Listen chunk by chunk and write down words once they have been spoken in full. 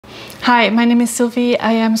Hi, my name is Sylvie.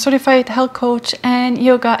 I am a certified health coach and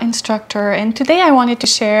yoga instructor, and today I wanted to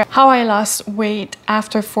share how I lost weight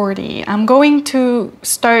after 40. I'm going to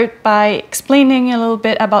start by explaining a little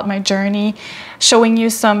bit about my journey, showing you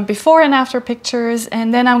some before and after pictures,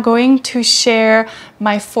 and then I'm going to share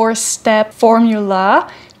my 4-step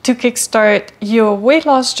formula to kickstart your weight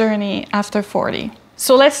loss journey after 40.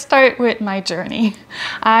 So let's start with my journey.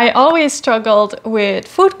 I always struggled with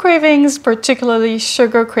food cravings, particularly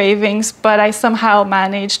sugar cravings, but I somehow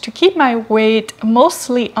managed to keep my weight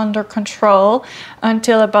mostly under control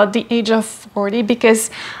until about the age of 40 because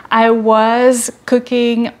I was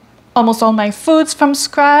cooking almost all my foods from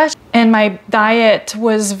scratch and my diet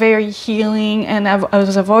was very healing and I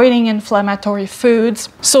was avoiding inflammatory foods.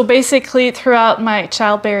 So basically throughout my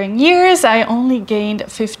childbearing years, I only gained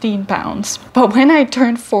 15 pounds. But when I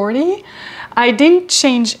turned 40, I didn't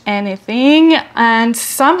change anything, and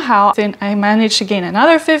somehow then I managed to gain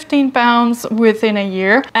another 15 pounds within a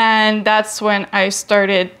year, and that's when I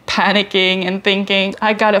started panicking and thinking,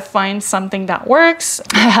 I gotta find something that works.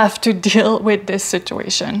 I have to deal with this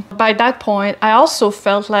situation. By that point, I also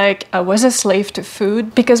felt like I was a slave to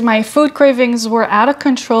food because my food cravings were out of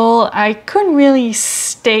control. I couldn't really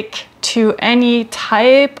stick to any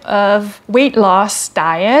type of weight loss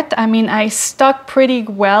diet. I mean, I stuck pretty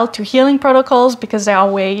well to healing protocols because there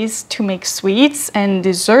are ways to make sweets and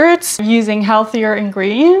desserts using healthier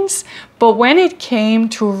ingredients. But when it came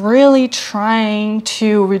to really trying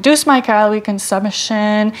to reduce my calorie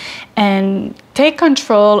consumption and take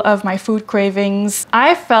control of my food cravings,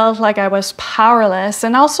 I felt like I was powerless.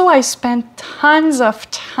 And also I spent tons of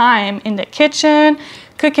time in the kitchen,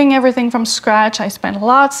 cooking everything from scratch. I spent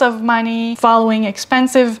lots of money following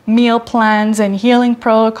expensive meal plans and healing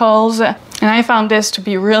protocols, and I found this to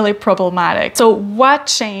be really problematic. So what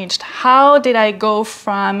changed? How did I go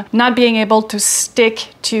from not being able to stick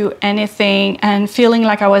to anything and feeling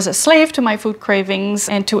like I was a slave to my food cravings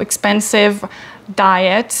and to expensive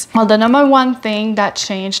diets? Well, the number one thing that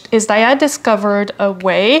changed is that I discovered a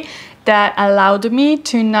way that allowed me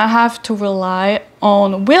to not have to rely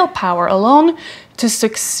on willpower alone to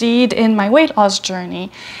succeed in my weight loss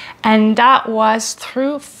journey. And that was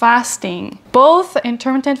through fasting, both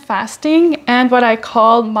intermittent fasting and what I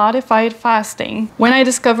call modified fasting. When I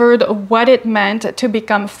discovered what it meant to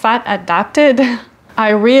become fat adapted,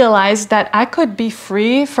 I realized that I could be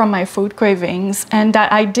free from my food cravings and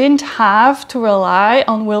that I didn't have to rely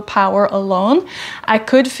on willpower alone. I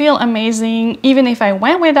could feel amazing even if I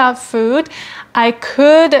went without food. I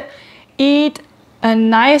could eat a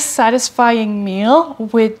nice, satisfying meal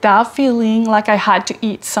without feeling like I had to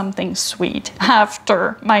eat something sweet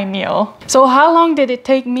after my meal. So how long did it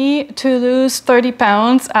take me to lose 30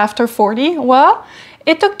 pounds after 40? Well,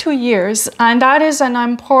 it took 2 years, and that is an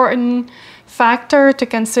important factor to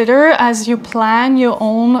consider as you plan your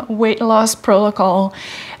own weight loss protocol.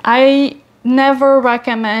 I never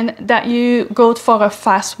recommend that you go for a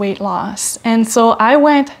fast weight loss. And so I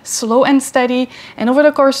went slow and steady, and over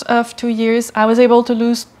the course of 2 years, I was able to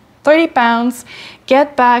lose 30 pounds,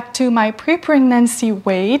 get back to my pre-pregnancy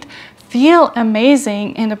weight, feel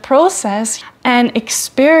amazing in the process, and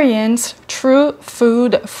experience true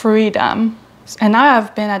food freedom. And I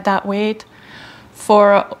have been at that weight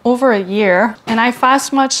for over a year, and I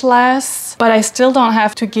fast much less, but I still don't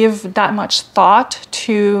have to give that much thought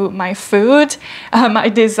to my food. My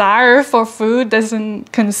desire for food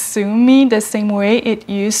doesn't consume me the same way it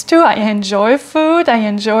used to. I enjoy food, I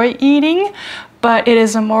enjoy eating, but it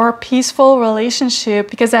is a more peaceful relationship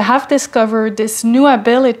because I have discovered this new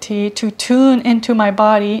ability to tune into my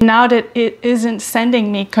body now that it isn't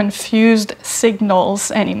sending me confused signals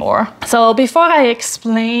anymore. So before I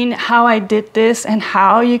explain how I did this and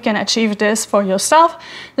how you can achieve this for yourself,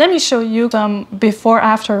 let me show you some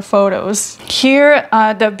before-after photos. Here,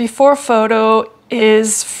 the before photo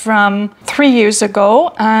is from 3 years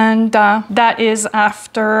ago, and that is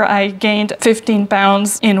after I gained 15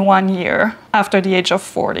 pounds in 1 year after the age of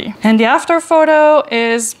 40. And the after photo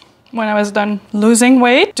is when I was done losing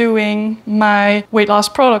weight, doing my weight loss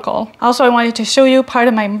protocol. Also, I wanted to show you part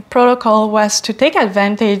of my protocol was to take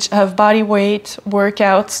advantage of body weight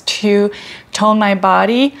workouts to tone my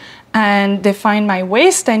body and define my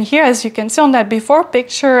waist. And here, as you can see on that before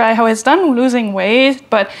picture, I was done losing weight,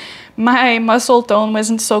 but my muscle tone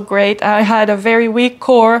wasn't so great. I had a very weak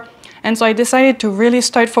core, and so I decided to really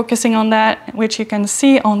start focusing on that, which you can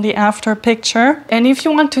see on the after picture. And if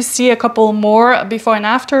you want to see a couple more before and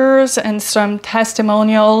afters and some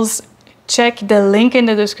testimonials, check the link in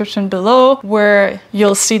the description below where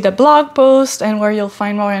you'll see the blog post and where you'll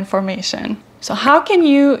find more information. So how can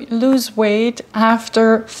you lose weight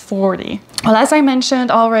after 40? Well, as I mentioned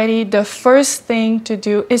already, the first thing to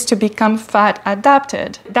do is to become fat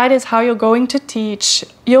adapted. That is how you're going to teach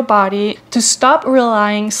your body to stop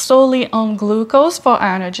relying solely on glucose for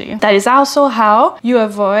energy. That is also how you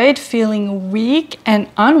avoid feeling weak and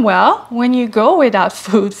unwell when you go without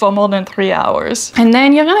food for more than 3 hours. And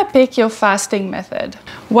then you're gonna pick your fasting method.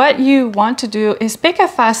 What you want to do is pick a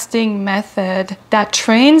fasting method that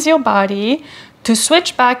trains your body to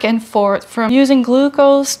switch back and forth from using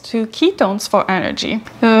glucose to ketones for energy.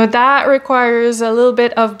 That requires a little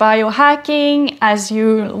bit of biohacking, as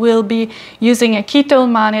you will be using a ketone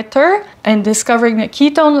monitor and discovering a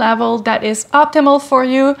ketone level that is optimal for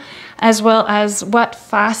you, as well as what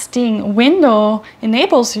fasting window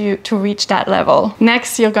enables you to reach that level.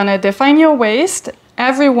 Next, you're gonna define your waist.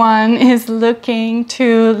 Everyone is looking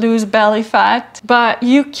to lose belly fat, but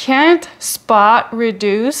you can't spot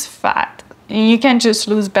reduce fat. You can just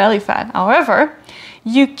lose belly fat. However,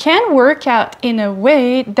 you can work out in a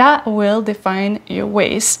way that will define your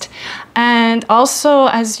waist. And also,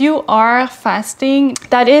 as you are fasting,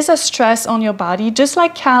 that is a stress on your body, just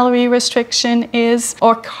like calorie restriction is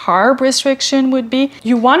or carb restriction would be.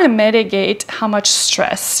 You want to mitigate how much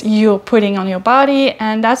stress you're putting on your body,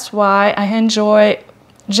 and that's why I enjoy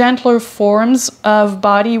gentler forms of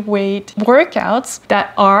body weight workouts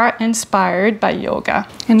that are inspired by yoga.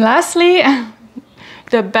 And lastly,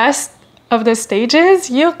 the best of the stages,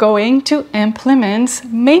 you're going to implement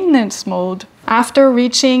maintenance mode. After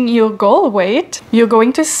reaching your goal weight, you're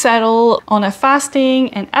going to settle on a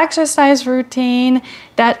fasting and exercise routine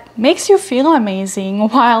that makes you feel amazing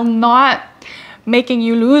while not making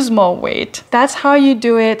you lose more weight. That's how you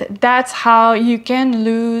do it. That's how you can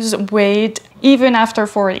lose weight even after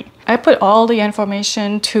 40. I put all the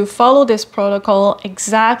information to follow this protocol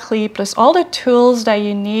exactly, plus all the tools that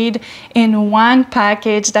you need in one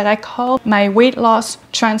package that I call my weight loss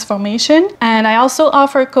transformation. And I also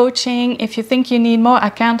offer coaching if you think you need more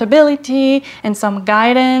accountability and some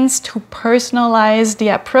guidance to personalize the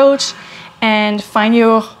approach and find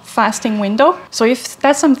your fasting window. So if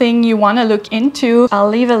that's something you want to look into, I'll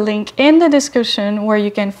leave a link in the description where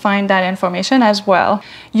you can find that information as well.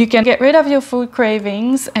 You can get rid of your food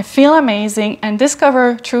cravings and feel amazing and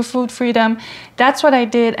discover true food freedom. That's what I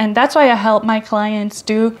did, and that's what I help my clients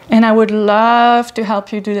do, and I would love to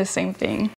help you do the same thing.